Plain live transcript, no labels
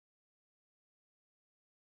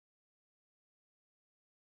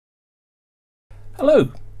Hello,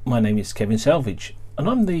 my name is Kevin Salvage and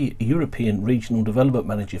I'm the European Regional Development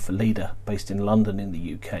Manager for LEADER based in London in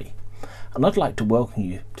the UK, and I'd like to welcome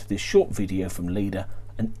you to this short video from LEADER,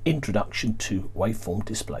 an introduction to waveform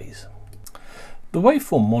displays. The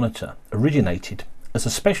waveform monitor originated as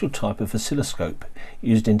a special type of oscilloscope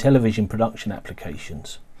used in television production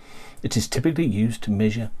applications. It is typically used to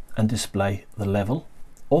measure and display the level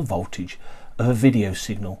or voltage of a video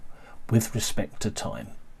signal with respect to time.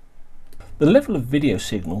 The level of video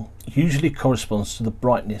signal usually corresponds to the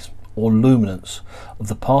brightness or luminance of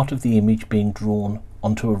the part of the image being drawn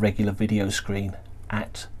onto a regular video screen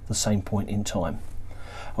at the same point in time.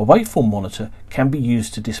 A waveform monitor can be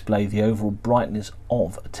used to display the overall brightness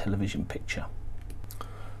of a television picture,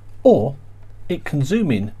 or it can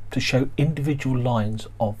zoom in to show individual lines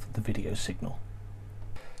of the video signal.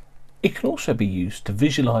 It can also be used to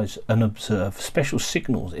visualize and observe special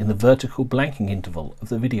signals in the vertical blanking interval of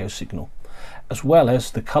the video signal, as well as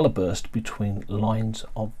the color burst between lines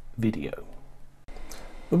of video.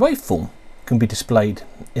 The waveform can be displayed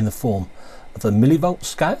in the form of a millivolt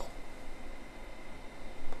scale,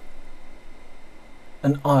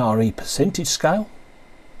 an IRE percentage scale,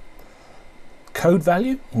 code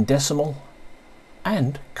value in decimal,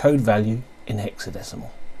 and code value in hexadecimal.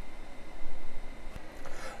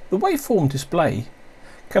 The waveform display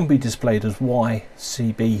can be displayed as Y,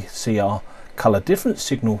 CB, CR color difference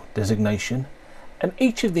signal designation, and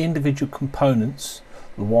each of the individual components,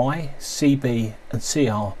 the Y, CB and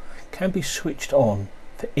CR, can be switched on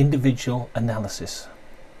for individual analysis.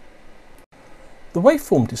 The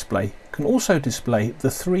waveform display can also display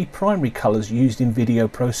the three primary colors used in video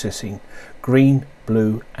processing: green,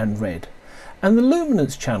 blue and red, and the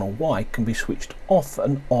luminance channel Y can be switched off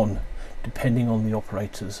and on depending on the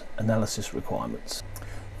operator's analysis requirements.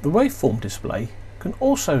 The waveform display can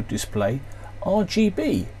also display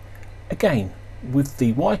RGB, again with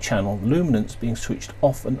the Y channel luminance being switched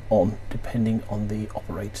off and on depending on the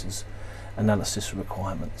operator's analysis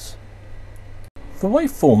requirements. The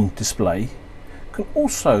waveform display can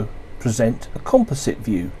also present a composite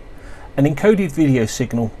view, an encoded video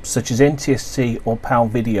signal such as NTSC or PAL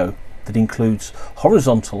video that includes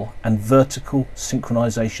horizontal and vertical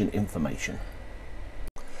synchronization information.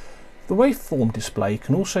 The waveform display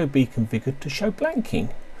can also be configured to show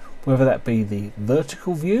blanking, whether that be the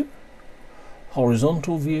vertical view,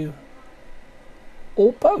 horizontal view,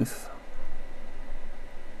 or both.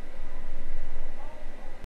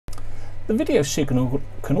 The video signal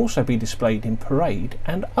can also be displayed in parade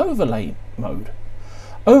and overlay mode.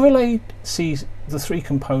 Overlay sees the three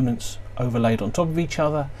components overlaid on top of each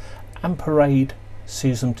other, and parade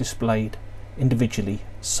sees them displayed individually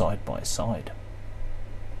side by side.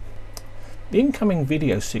 The incoming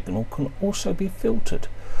video signal can also be filtered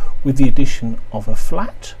with the addition of a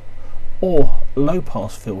flat or low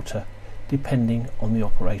pass filter depending on the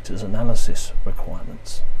operator's analysis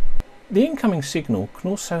requirements. The incoming signal can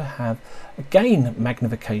also have a gain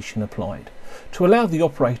magnification applied to allow the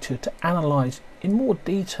operator to analyze in more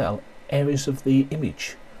detail areas of the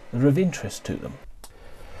image that are of interest to them.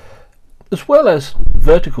 As well as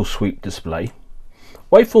vertical sweep display,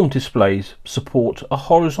 waveform displays support a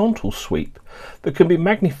horizontal sweep that can be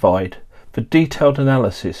magnified for detailed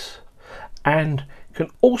analysis and can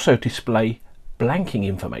also display blanking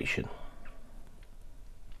information.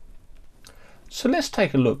 So let's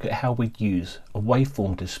take a look at how we'd use a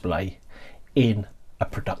waveform display in a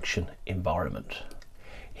production environment.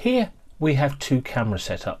 Here we have two camera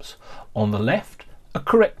setups. On the left, a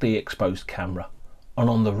correctly exposed camera, and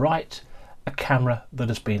on the right, a camera that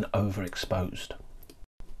has been overexposed.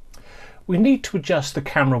 We need to adjust the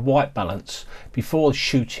camera white balance before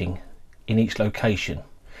shooting in each location.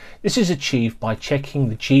 This is achieved by checking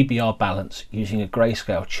the GBR balance using a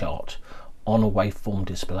grayscale chart on a waveform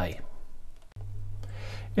display.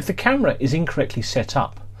 If the camera is incorrectly set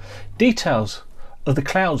up, details of the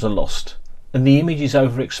clouds are lost and the image is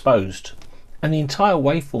overexposed, and the entire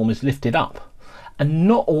waveform is lifted up and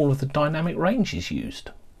not all of the dynamic range is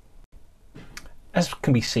used. As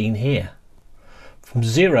can be seen here, from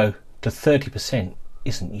 0 to 30%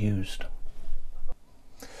 isn't used.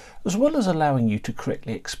 As well as allowing you to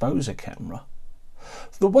correctly expose a camera,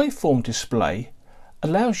 the waveform display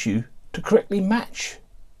allows you to correctly match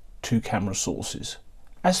two camera sources,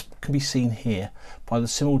 as can be seen here by the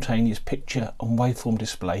simultaneous picture and waveform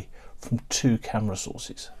display from two camera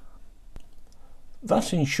sources,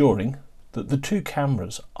 thus ensuring that the two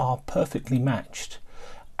cameras are perfectly matched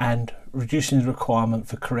and reducing the requirement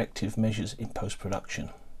for corrective measures in post-production.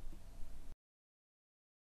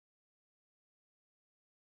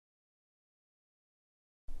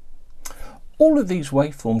 All of these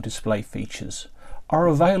waveform display features are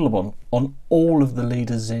available on all of the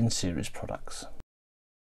Leader Zen series products.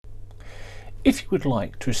 If you would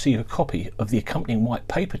like to receive a copy of the accompanying white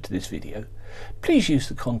paper to this video, please use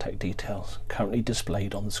the contact details currently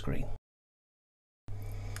displayed on the screen.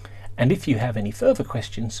 And if you have any further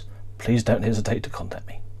questions, please don't hesitate to contact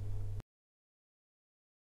me.